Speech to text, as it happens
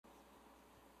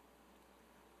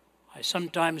I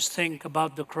sometimes think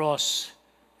about the cross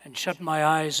and shut my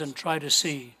eyes and try to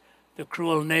see the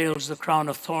cruel nails, the crown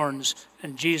of thorns,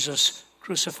 and Jesus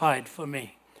crucified for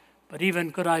me. But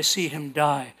even could I see him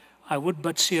die, I would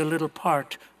but see a little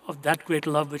part of that great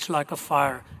love which like a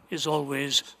fire is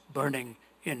always burning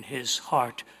in his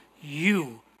heart.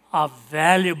 You are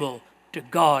valuable to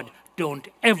God. Don't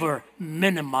ever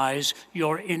minimize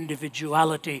your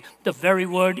individuality. The very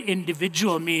word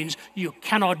individual means you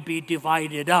cannot be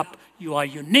divided up. You are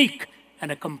unique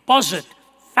and a composite,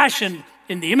 fashioned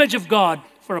in the image of God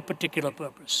for a particular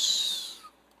purpose.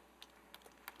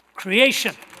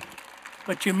 Creation.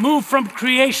 But you move from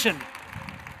creation,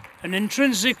 an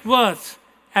intrinsic worth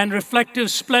and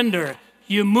reflective splendor,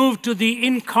 you move to the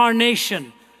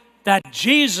incarnation, that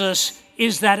Jesus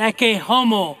is that eke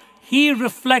homo. He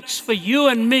reflects for you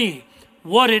and me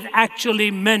what it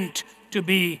actually meant to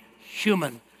be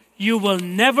human. You will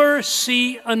never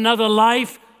see another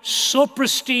life so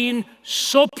pristine,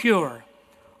 so pure.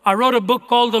 I wrote a book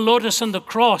called The Lotus and the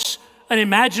Cross, an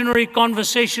imaginary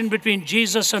conversation between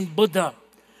Jesus and Buddha.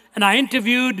 And I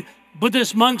interviewed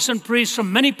Buddhist monks and priests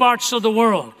from many parts of the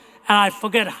world. And I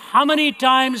forget how many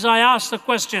times I asked the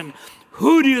question,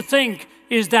 who do you think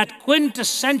is that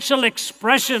quintessential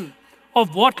expression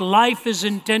of what life is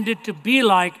intended to be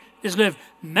like is lived?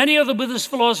 Many of the Buddhist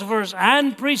philosophers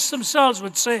and priests themselves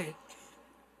would say,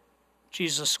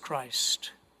 Jesus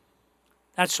Christ.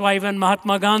 That's why even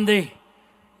Mahatma Gandhi,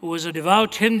 who was a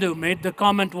devout Hindu, made the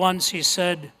comment once. He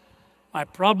said, my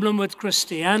problem with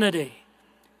Christianity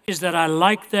is that I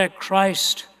like their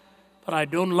Christ, but I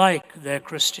don't like their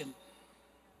Christian.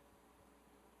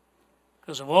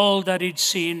 Because of all that he'd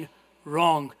seen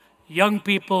wrong. Young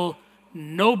people,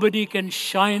 nobody can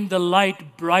shine the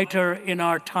light brighter in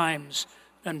our times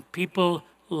than people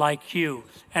like you.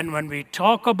 And when we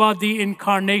talk about the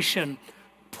incarnation,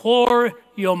 pour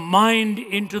your mind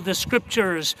into the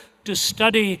scriptures to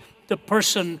study the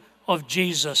person of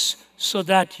Jesus so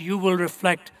that you will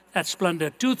reflect that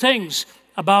splendor. Two things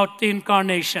about the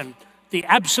incarnation: the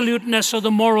absoluteness of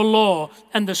the moral law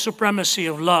and the supremacy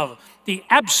of love. The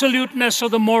absoluteness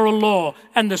of the moral law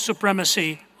and the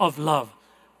supremacy of love.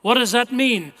 What does that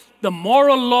mean? The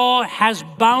moral law has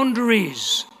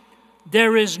boundaries.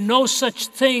 There is no such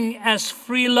thing as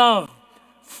free love.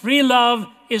 Free love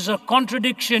is a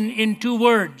contradiction in two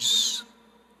words.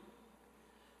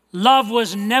 Love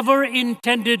was never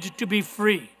intended to be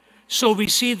free. So we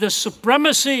see the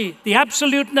supremacy, the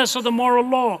absoluteness of the moral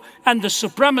law and the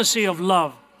supremacy of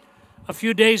love. A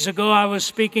few days ago, I was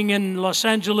speaking in Los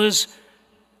Angeles,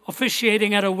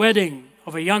 officiating at a wedding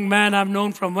of a young man I've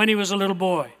known from when he was a little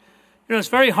boy. You know, it's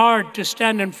very hard to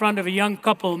stand in front of a young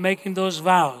couple making those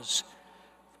vows.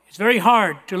 It's very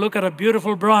hard to look at a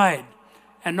beautiful bride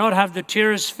and not have the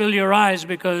tears fill your eyes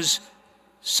because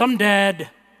some dad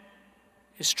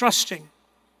is trusting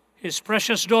his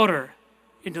precious daughter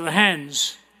into the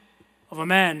hands of a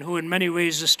man who in many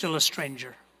ways is still a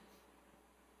stranger.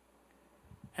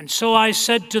 And so I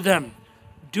said to them,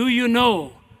 do you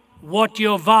know what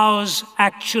your vows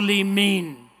actually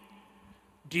mean?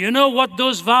 Do you know what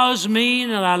those vows mean?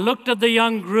 And I looked at the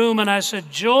young groom and I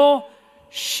said, Joe,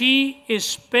 she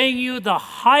is paying you the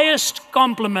highest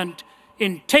compliment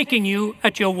in taking you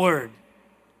at your word.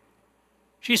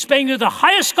 She's paying you the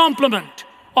highest compliment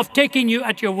of taking you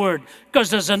at your word, because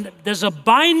there's a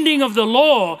binding of the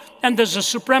law and there's a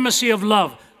supremacy of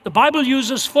love. The Bible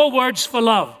uses 4 words for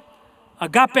love: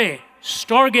 agape,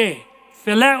 storge,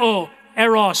 phileo,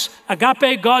 eros.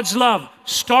 Agape, God's love;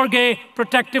 storge,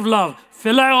 protective love;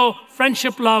 phileo,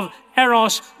 friendship love;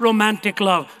 eros, romantic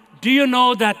love. Do you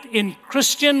know that in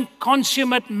Christian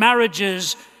consummate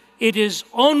marriages, it is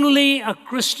only a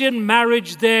Christian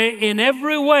marriage there in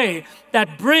every way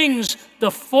that brings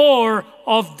the 4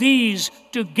 of these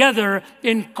together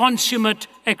in consummate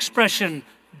expression: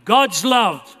 God's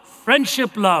love,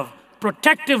 friendship love,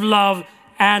 protective love,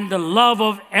 and the love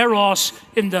of eros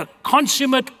in the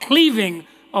consummate cleaving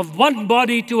of one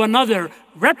body to another,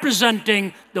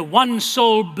 representing the one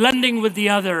soul blending with the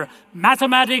other.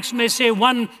 Mathematics may say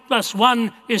 1 +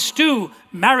 1 is 2.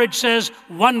 Marriage says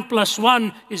 1 +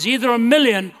 1 is either a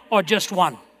million or just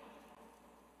 1.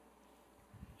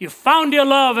 You found your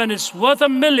love and it's worth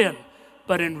 1,000,000.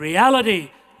 But in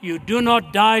reality, you do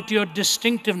not die to your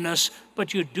distinctiveness,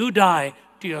 but you do die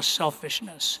to your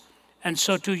selfishness. And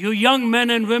so to you young men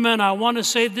and women, I want to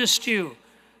say this to you.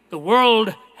 The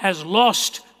world has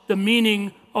lost the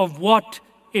meaning of what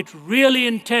it really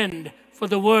intended for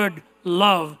the word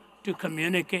love to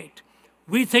communicate.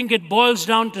 We think it boils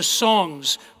down to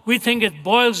songs. We think it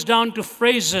boils down to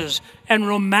phrases and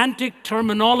romantic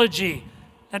terminology.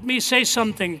 Let me say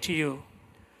something to you.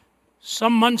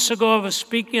 Some months ago, I was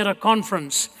speaking at a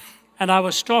conference, and I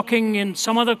was talking in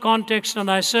some other context, and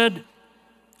I said,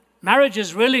 marriage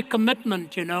is really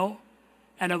commitment, you know.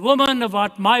 And a woman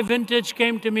about my vintage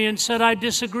came to me and said, I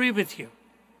disagree with you.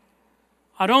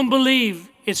 I don't believe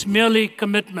it's merely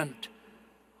commitment.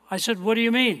 I said, what do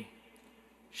you mean?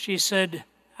 She said,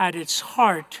 at its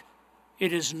heart,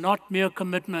 it is not mere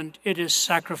commitment, it is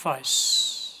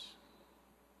sacrifice.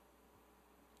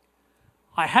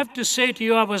 I have to say to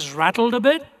you, I was rattled a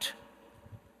bit.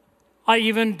 I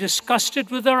even discussed it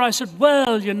with her. I said,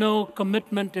 well, you know,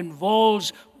 commitment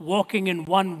involves walking in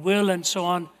one will and so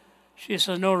on. She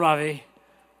said, no, Ravi,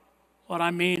 what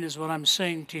I mean is what I'm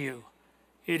saying to you.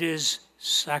 It is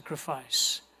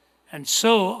sacrifice. And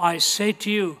so I say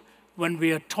to you, when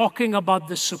we are talking about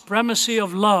the supremacy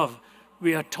of love,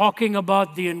 we are talking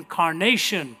about the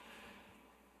incarnation.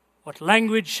 What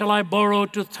language shall I borrow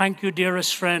to thank you,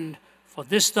 dearest friend, for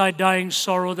this thy dying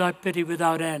sorrow, thy pity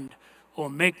without end? Oh,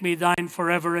 make me thine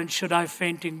forever, and should I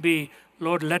fainting be,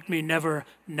 Lord, let me never,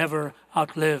 never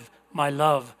outlive my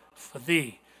love for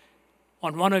thee.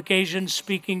 On one occasion,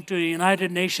 speaking to the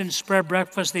United Nations prayer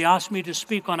breakfast, they asked me to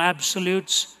speak on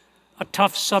absolutes, a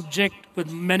tough subject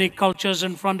with many cultures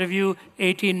in front of you,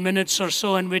 18 minutes or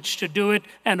so in which to do it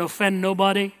and offend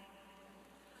nobody.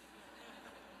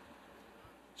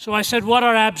 So I said, what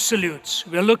are absolutes?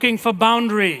 We're looking for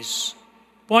boundaries,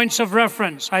 points of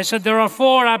reference. I said, there are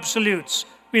 4 absolutes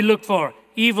we look for: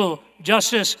 evil,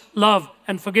 justice, love,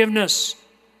 and forgiveness.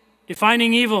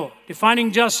 Defining evil,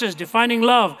 defining justice, defining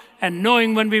love, and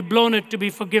knowing when we've blown it to be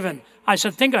forgiven. I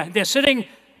said, think of it. They're sitting,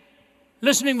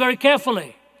 listening very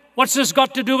carefully. What's this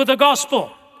got to do with the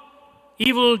gospel?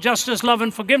 Evil, justice, love,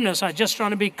 and forgiveness. I'm just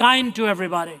trying to be kind to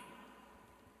everybody.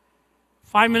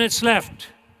 5 minutes left.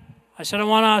 I said, I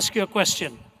want to ask you a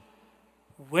question.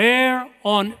 Where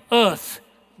on earth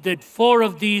did 4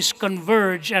 of these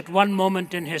converge at one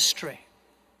moment in history?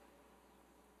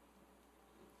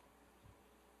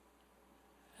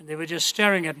 And they were just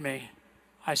staring at me.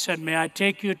 I said, may I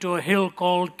take you to a hill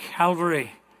called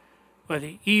Calvary, where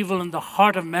the evil in the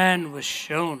heart of man was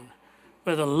shown,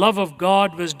 where the love of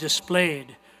God was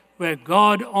displayed, where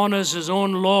God honors his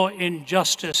own law in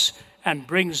justice and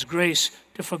brings grace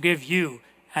to forgive you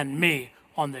and me.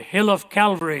 On the hill of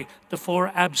Calvary, the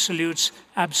 4 absolutes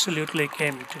absolutely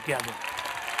came together.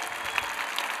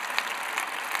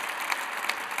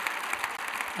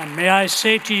 And may I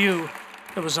say to you,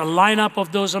 there was a lineup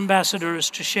of those ambassadors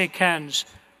to shake hands.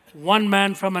 One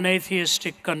man from an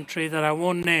atheistic country that I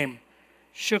won't name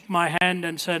shook my hand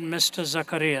and said, Mr.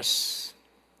 Zacharias,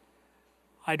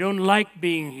 I don't like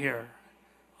being here.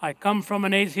 I come from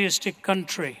an atheistic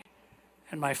country,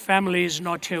 and my family is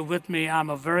not here with me. I'm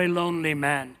a very lonely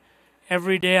man.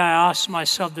 Every day I ask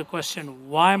myself the question,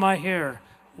 why am I here?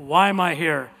 Why am I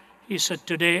here? He said,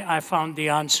 today I found the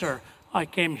answer. I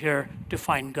came here to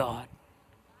find God.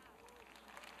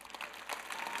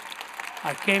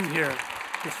 I came here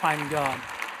to find God.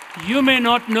 You may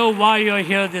not know why you're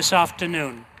here this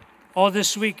afternoon or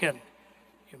this weekend.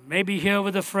 You may be here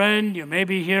with a friend. You may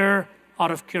be here out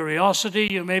of curiosity.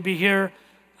 You may be here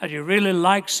that you really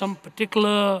like some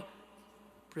particular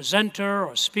presenter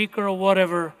or speaker or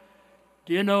whatever.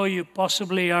 Do you know you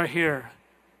possibly are here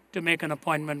to make an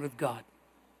appointment with God?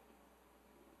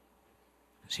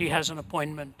 Because he has an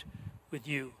appointment with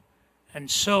you. And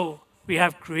so we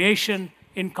have creation,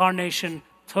 incarnation,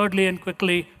 thirdly and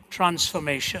quickly,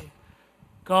 transformation.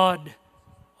 God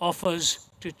offers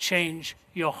to change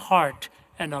your heart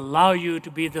and allow you to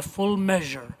be the full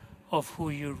measure of who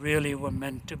you really were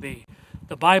meant to be.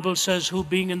 The Bible says, who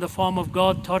being in the form of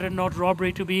God, thought it not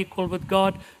robbery to be equal with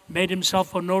God, made himself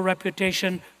for no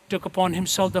reputation, took upon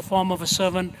himself the form of a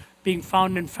servant, being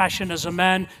found in fashion as a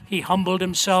man, he humbled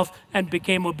himself and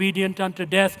became obedient unto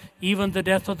death, even the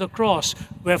death of the cross.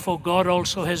 Wherefore God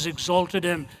also has exalted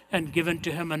him and given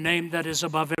to him a name that is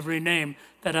above every name,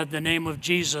 that at the name of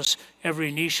Jesus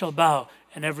every knee shall bow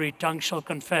and every tongue shall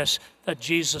confess that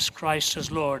Jesus Christ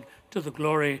is Lord, to the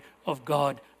glory of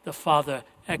God the Father.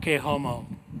 Ecce homo.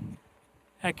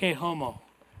 Ecce homo.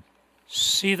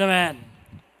 See the man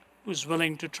who's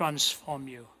willing to transform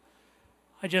you.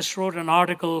 I just wrote an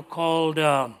article called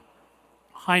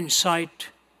Hindsight,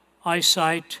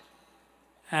 Eyesight,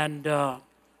 and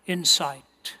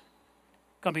Insight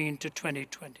coming into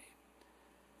 2020.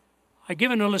 I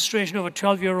gave an illustration of a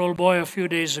 12-year-old boy a few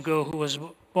days ago who was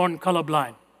born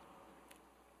colorblind.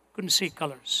 Couldn't see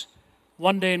colors.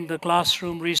 One day in the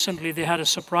classroom recently, they had a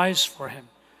surprise for him.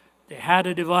 They had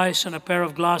a device and a pair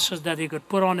of glasses that he could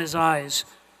put on his eyes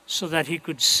so that he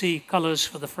could see colors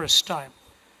for the first time.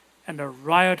 And a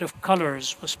riot of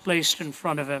colors was placed in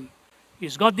front of him.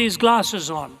 He's got these glasses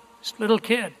on, this little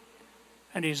kid,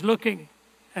 and he's looking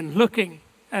and looking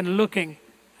and looking,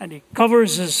 and he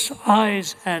covers his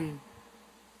eyes and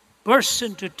bursts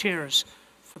into tears.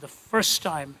 For the first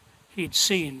time, he'd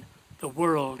seen the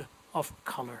world of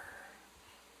color.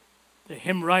 The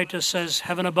hymn writer says,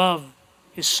 heaven above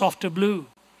is softer blue,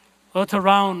 earth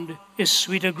around is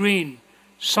sweeter green.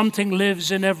 Something lives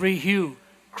in every hue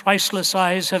Christless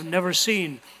eyes have never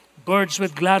seen. Birds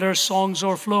with gladder songs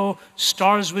o'erflow,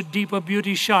 stars with deeper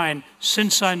beauty shine.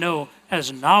 Since I know,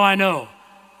 as now I know,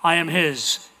 I am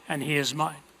his and he is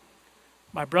mine.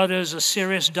 My brother is a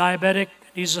serious diabetic.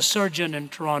 He's a surgeon in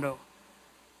Toronto.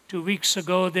 2 weeks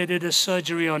ago, they did a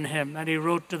surgery on him, and he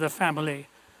wrote to the family,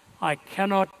 I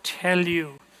cannot tell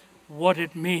you what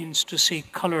it means to see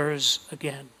colors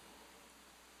again.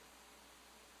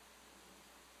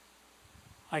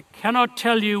 I cannot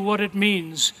tell you what it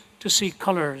means to see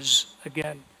colors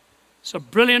again. He's a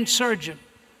brilliant surgeon,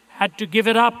 had to give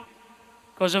it up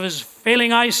because of his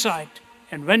failing eyesight,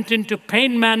 and went into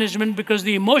pain management because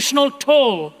the emotional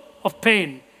toll of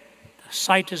pain. The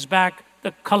sight is back,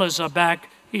 the colors are back,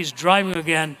 he's driving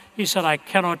again. He said, I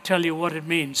cannot tell you what it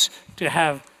means to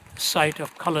have the sight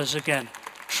of colors again.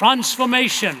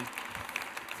 Transformation.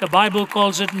 The Bible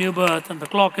calls it new birth, and the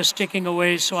clock is ticking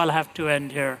away, so I'll have to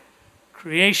end here.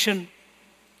 Creation,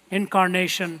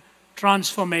 incarnation,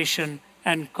 transformation,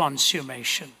 and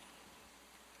consummation.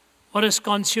 What does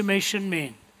consummation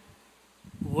mean?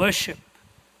 Worship.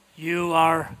 You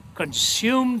are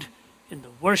consumed in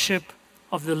the worship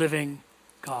of the living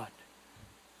God.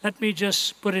 Let me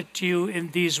just put it to you in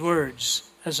these words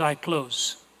as I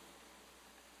close.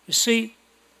 You see,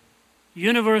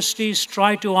 universities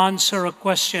try to answer a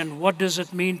question, what does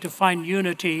it mean to find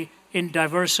unity in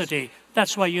diversity?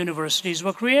 That's why universities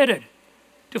were created,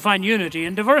 to find unity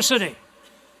in diversity.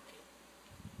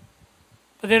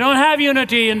 But they don't have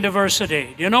unity in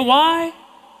diversity. Do you know why?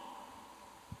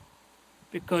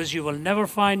 Because you will never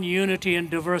find unity and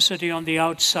diversity on the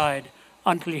outside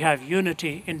until you have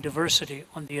unity in diversity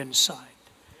on the inside.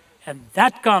 And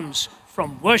that comes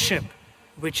from worship,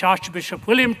 which Archbishop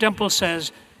William Temple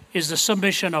says is the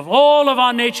submission of all of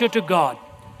our nature to God.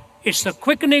 It's the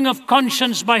quickening of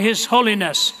conscience by His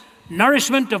holiness,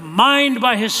 nourishment of mind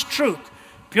by His truth,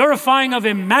 purifying of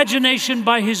imagination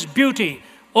by His beauty,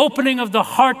 opening of the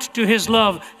heart to His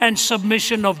love, and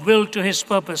submission of will to His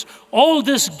purpose. All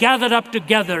this gathered up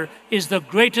together is the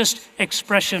greatest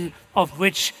expression of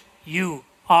which you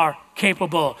are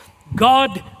capable.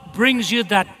 God brings you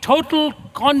that total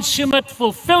consummate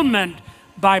fulfillment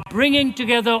by bringing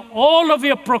together all of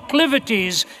your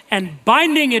proclivities and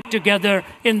binding it together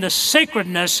in the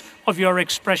sacredness of your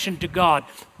expression to God.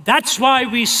 That's why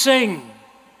we sing.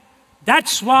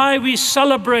 That's why we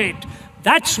celebrate.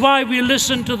 That's why we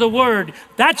listen to the word.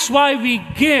 That's why we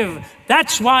give.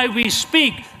 That's why we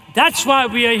speak. That's why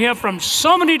we are here from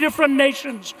so many different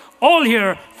nations, all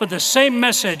here for the same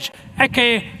message.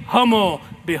 Ecce homo,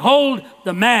 behold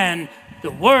the man,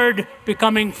 the word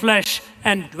becoming flesh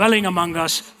and dwelling among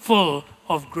us, full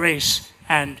of grace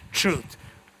and truth.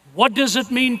 What does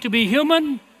it mean to be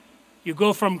human? You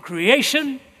go from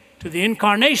creation to the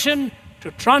incarnation,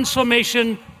 to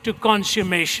transformation, to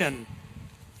consummation.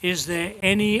 Is there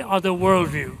any other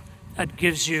worldview that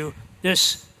gives you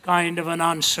this kind of an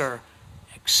answer,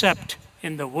 except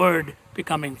in the Word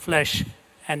becoming flesh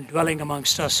and dwelling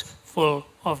amongst us, full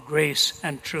of grace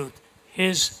and truth?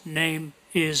 His name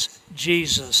is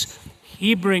Jesus.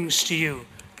 He brings to you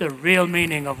the real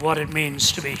meaning of what it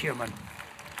means to be human.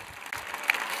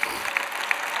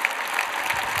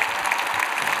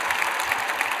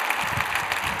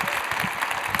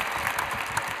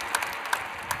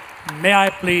 May I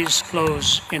please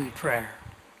close in prayer.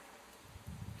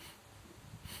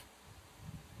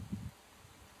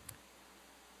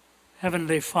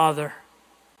 Heavenly Father,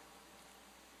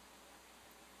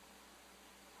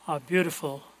 how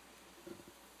beautiful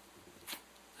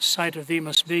the sight of Thee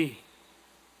must be.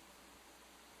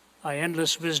 Thy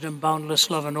endless wisdom,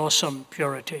 boundless love, and awesome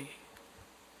purity.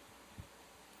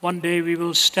 One day we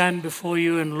will stand before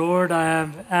You, and Lord, I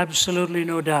have absolutely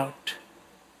no doubt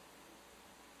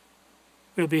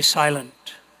we'll be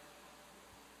silent,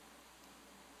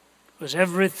 because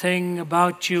everything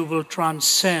about You will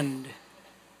transcend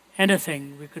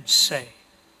anything we could say.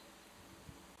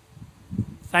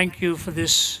 Thank You for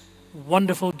this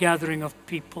wonderful gathering of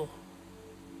people.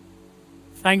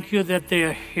 Thank You that they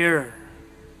are here,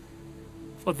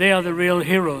 for they are the real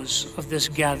heroes of this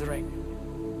gathering,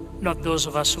 not those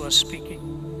of us who are speaking.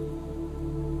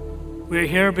 We're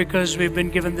here because we've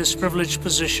been given this privileged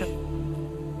position.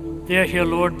 They're here,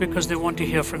 Lord, because they want to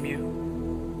hear from You.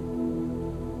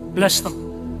 Bless them.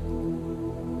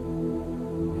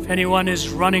 If anyone is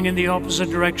running in the opposite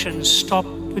direction, stop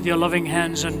with your loving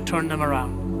hands and turn them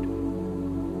around.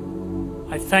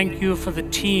 I thank you for the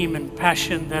team and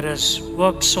passion that has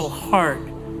worked so hard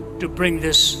to bring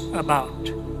this about.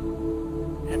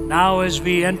 And now as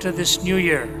we enter this new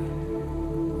year,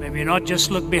 may we not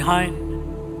just look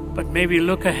behind, but maybe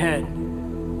look ahead,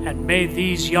 and may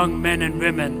these young men and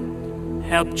women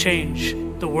help change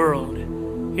the world.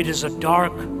 It is a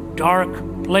dark,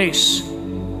 dark place,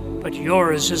 but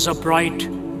yours is a bright,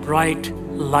 bright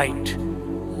light.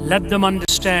 Let them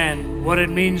understand what it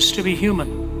means to be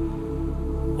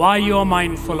human, why you are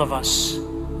mindful of us,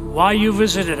 why you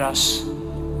visited us,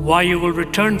 why you will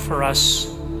return for us,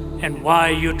 and why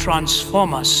you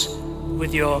transform us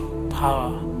with your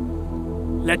power.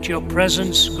 Let your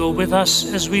presence go with us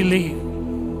as we leave,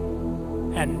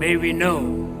 and may we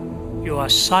know you are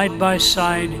side by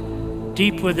side,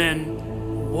 deep within,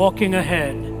 walking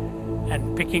ahead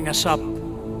and picking us up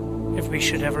if we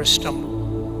should ever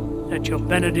stumble. Let your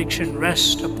benediction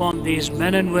rest upon these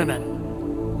men and women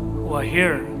who are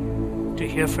here to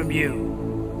hear from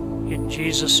you. In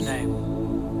Jesus' name,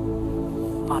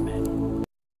 amen.